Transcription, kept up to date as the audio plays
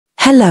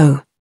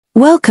Hello.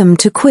 Welcome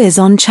to Quiz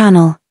on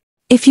Channel.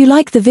 If you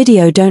like the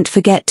video, don't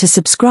forget to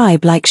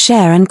subscribe, like,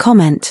 share and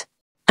comment.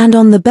 And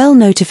on the bell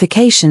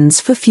notifications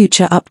for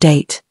future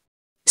update.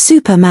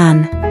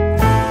 Superman.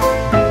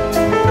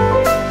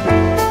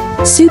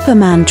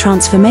 Superman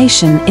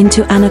transformation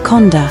into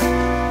Anaconda.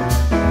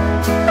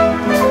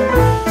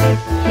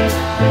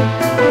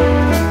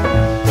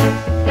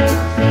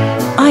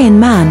 Iron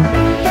Man.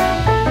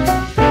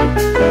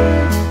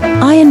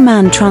 Iron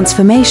Man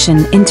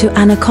transformation into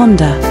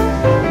Anaconda.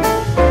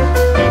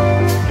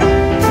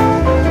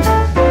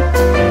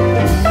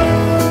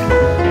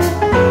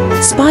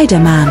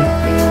 Spider-Man.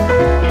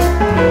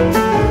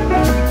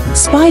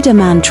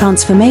 Spider-Man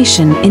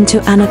transformation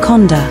into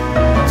Anaconda.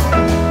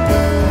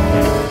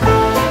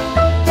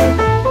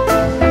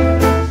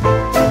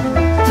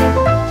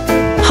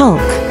 Hulk.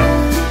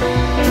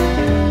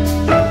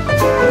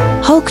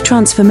 Hulk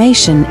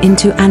transformation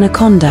into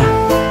Anaconda.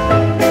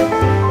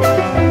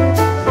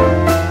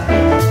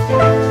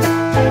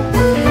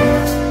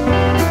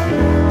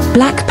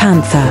 Black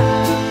Panther.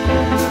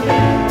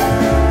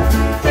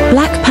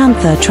 Black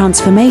Panther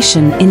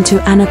transformation into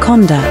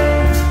Anaconda.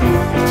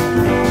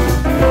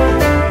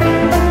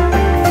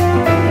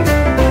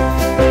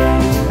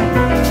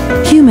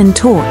 Human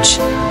Torch.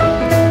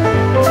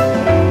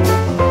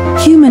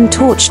 Human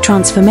Torch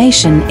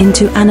transformation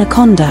into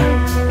Anaconda.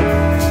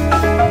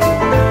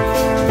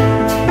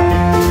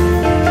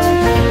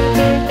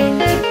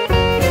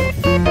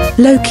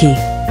 Loki.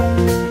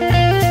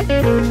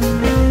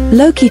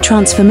 Loki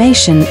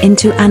transformation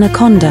into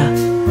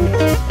Anaconda.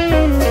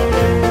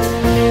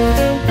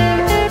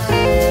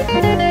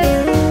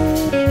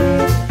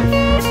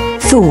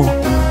 Thor.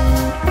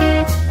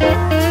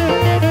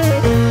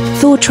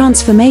 Thor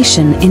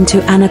transformation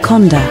into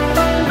Anaconda.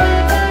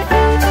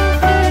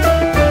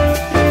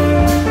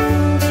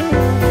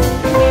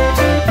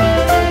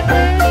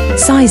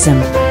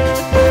 Seism.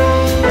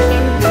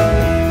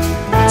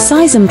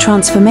 Seism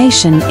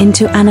transformation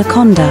into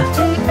Anaconda.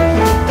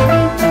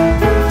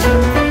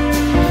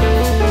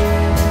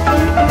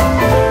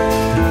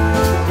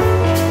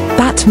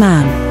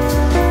 Batman.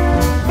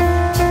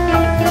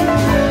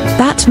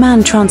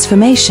 Batman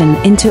transformation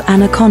into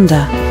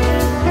Anaconda.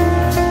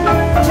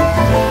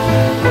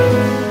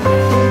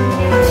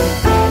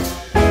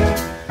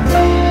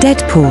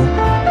 Deadpool.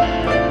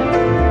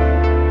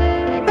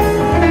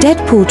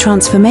 Deadpool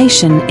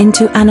transformation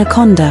into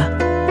Anaconda.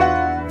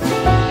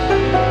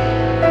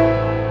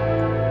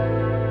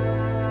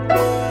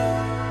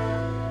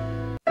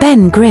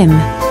 Ben Grimm.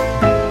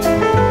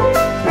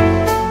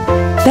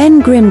 Ben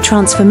Grimm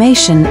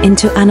transformation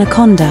into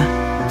Anaconda.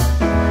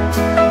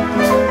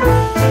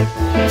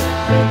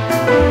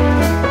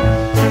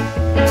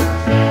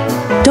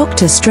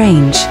 Doctor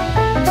Strange.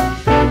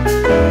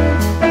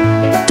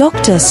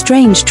 Doctor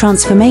Strange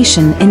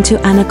transformation into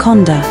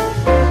Anaconda.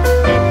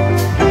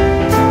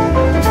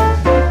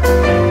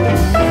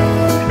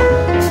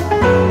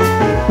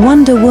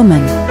 Wonder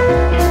Woman.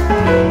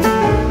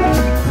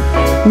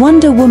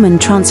 Wonder Woman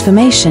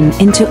transformation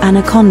into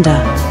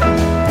Anaconda.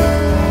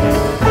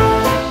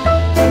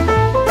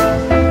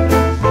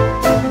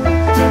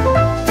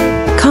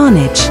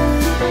 Carnage.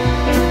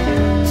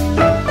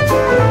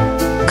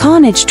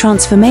 Carnage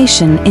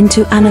transformation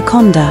into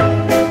Anaconda.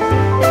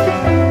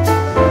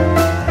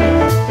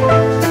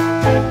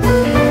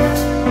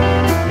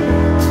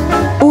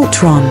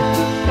 Ultron.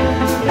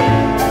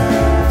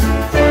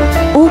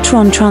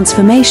 Ultron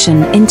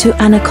transformation into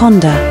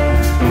Anaconda.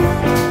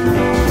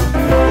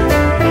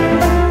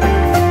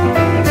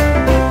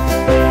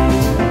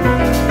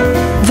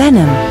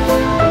 Venom.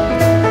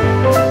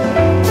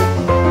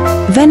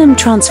 Venom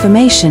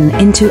transformation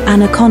into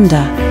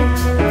Anaconda.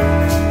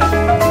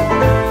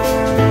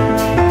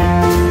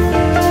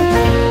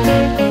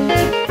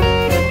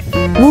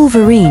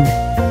 Wolverine.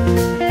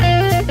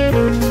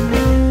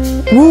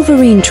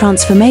 Wolverine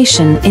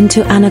transformation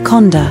into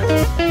Anaconda.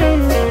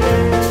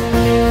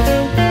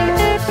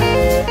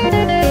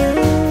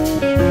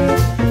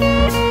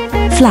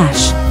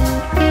 Flash.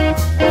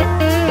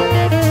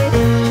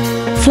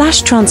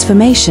 Flash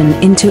transformation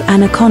into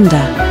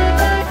Anaconda.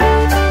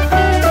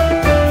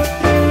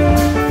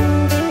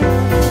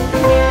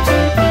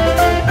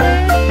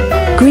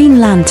 Green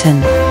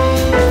Lantern.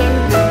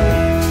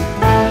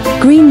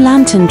 Green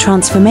Lantern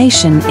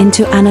transformation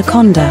into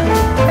Anaconda.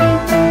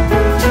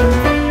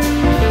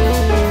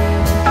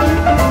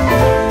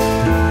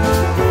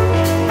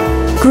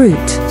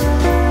 Groot.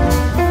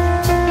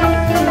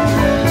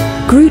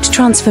 Groot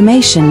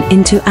transformation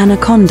into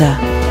Anaconda.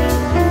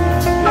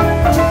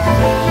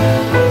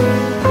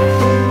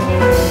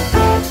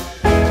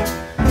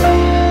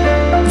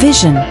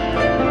 Vision.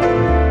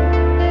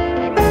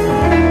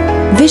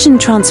 Vision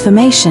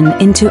transformation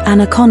into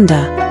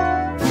Anaconda.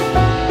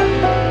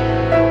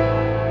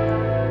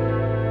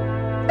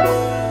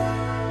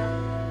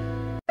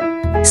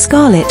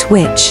 Scarlet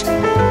Witch.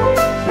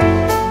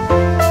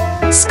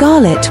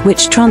 Scarlet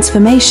Witch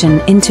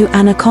transformation into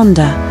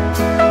Anaconda.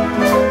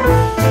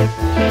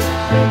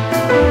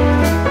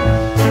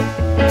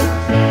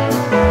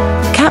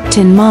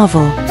 Captain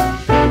Marvel.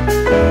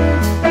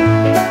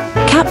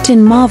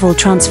 Captain Marvel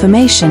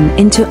transformation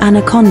into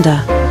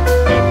Anaconda.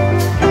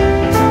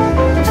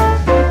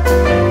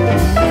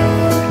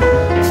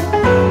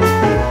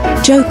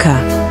 Joker.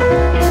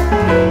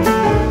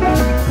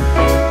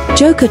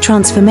 Joker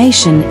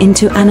transformation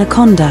into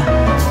Anaconda.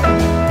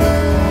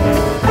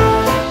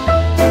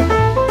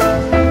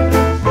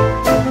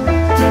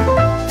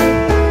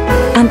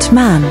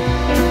 Ant-Man.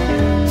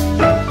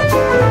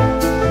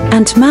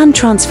 Ant-Man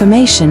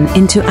transformation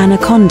into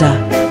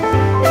Anaconda.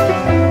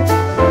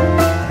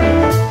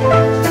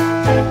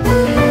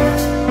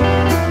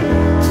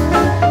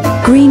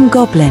 Green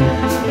Goblin.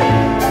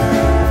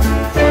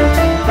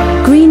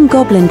 Green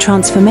Goblin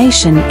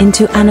transformation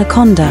into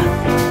Anaconda.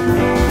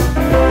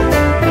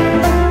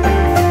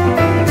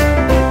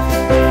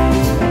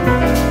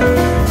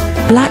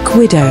 Black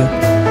Widow.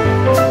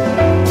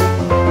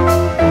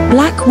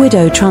 Black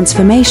Widow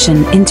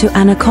transformation into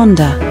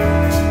Anaconda.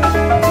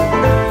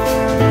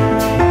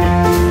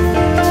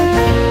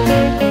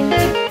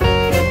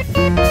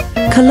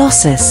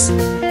 Colossus.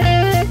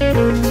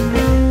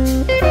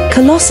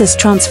 Colossus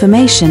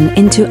transformation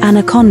into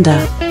Anaconda.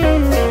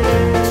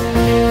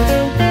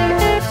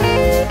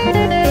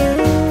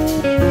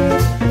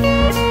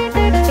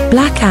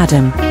 Black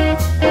Adam.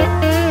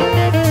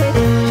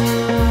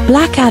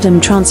 Black Adam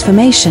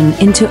transformation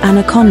into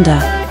Anaconda.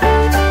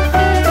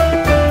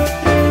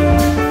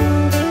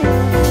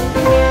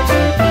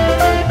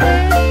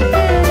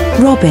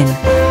 Robin.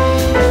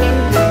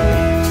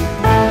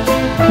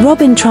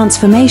 Robin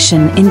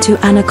transformation into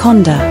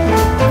Anaconda.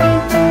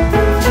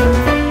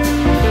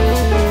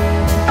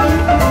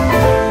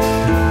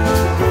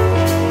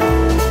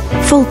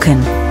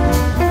 Falcon.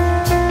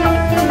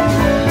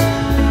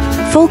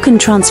 Falcon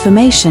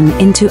transformation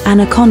into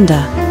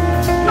Anaconda.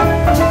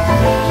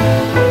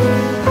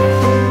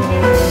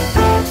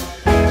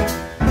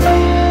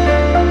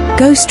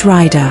 Ghost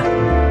Rider.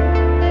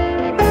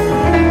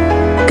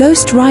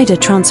 Ghost Rider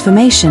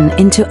transformation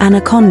into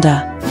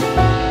Anaconda.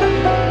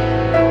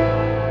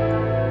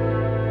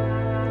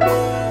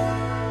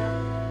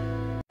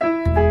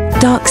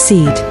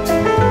 Darkseid.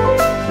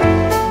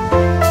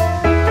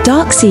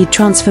 Darkseid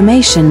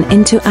transformation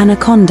into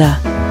Anaconda.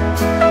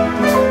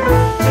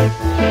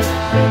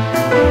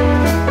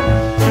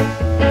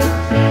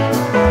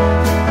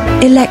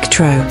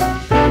 Electro.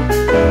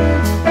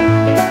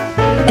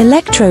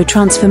 Electro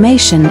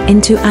transformation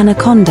into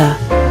Anaconda.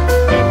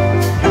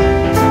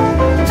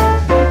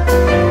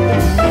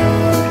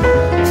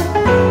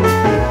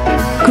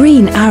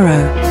 Green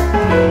Arrow.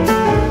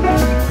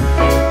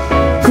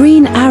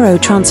 Green Arrow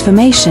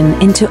transformation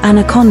into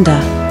Anaconda.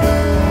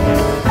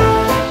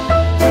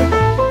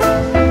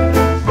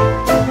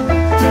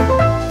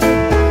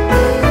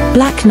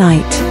 Black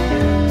Knight.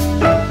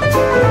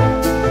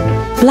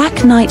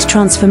 Black Knight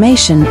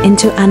transformation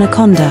into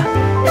Anaconda.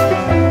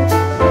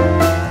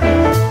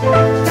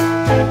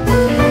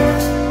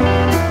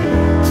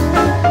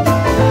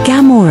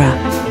 Gamora.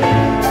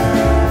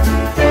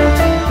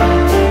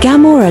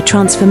 Gamora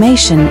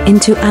transformation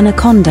into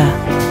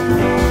Anaconda.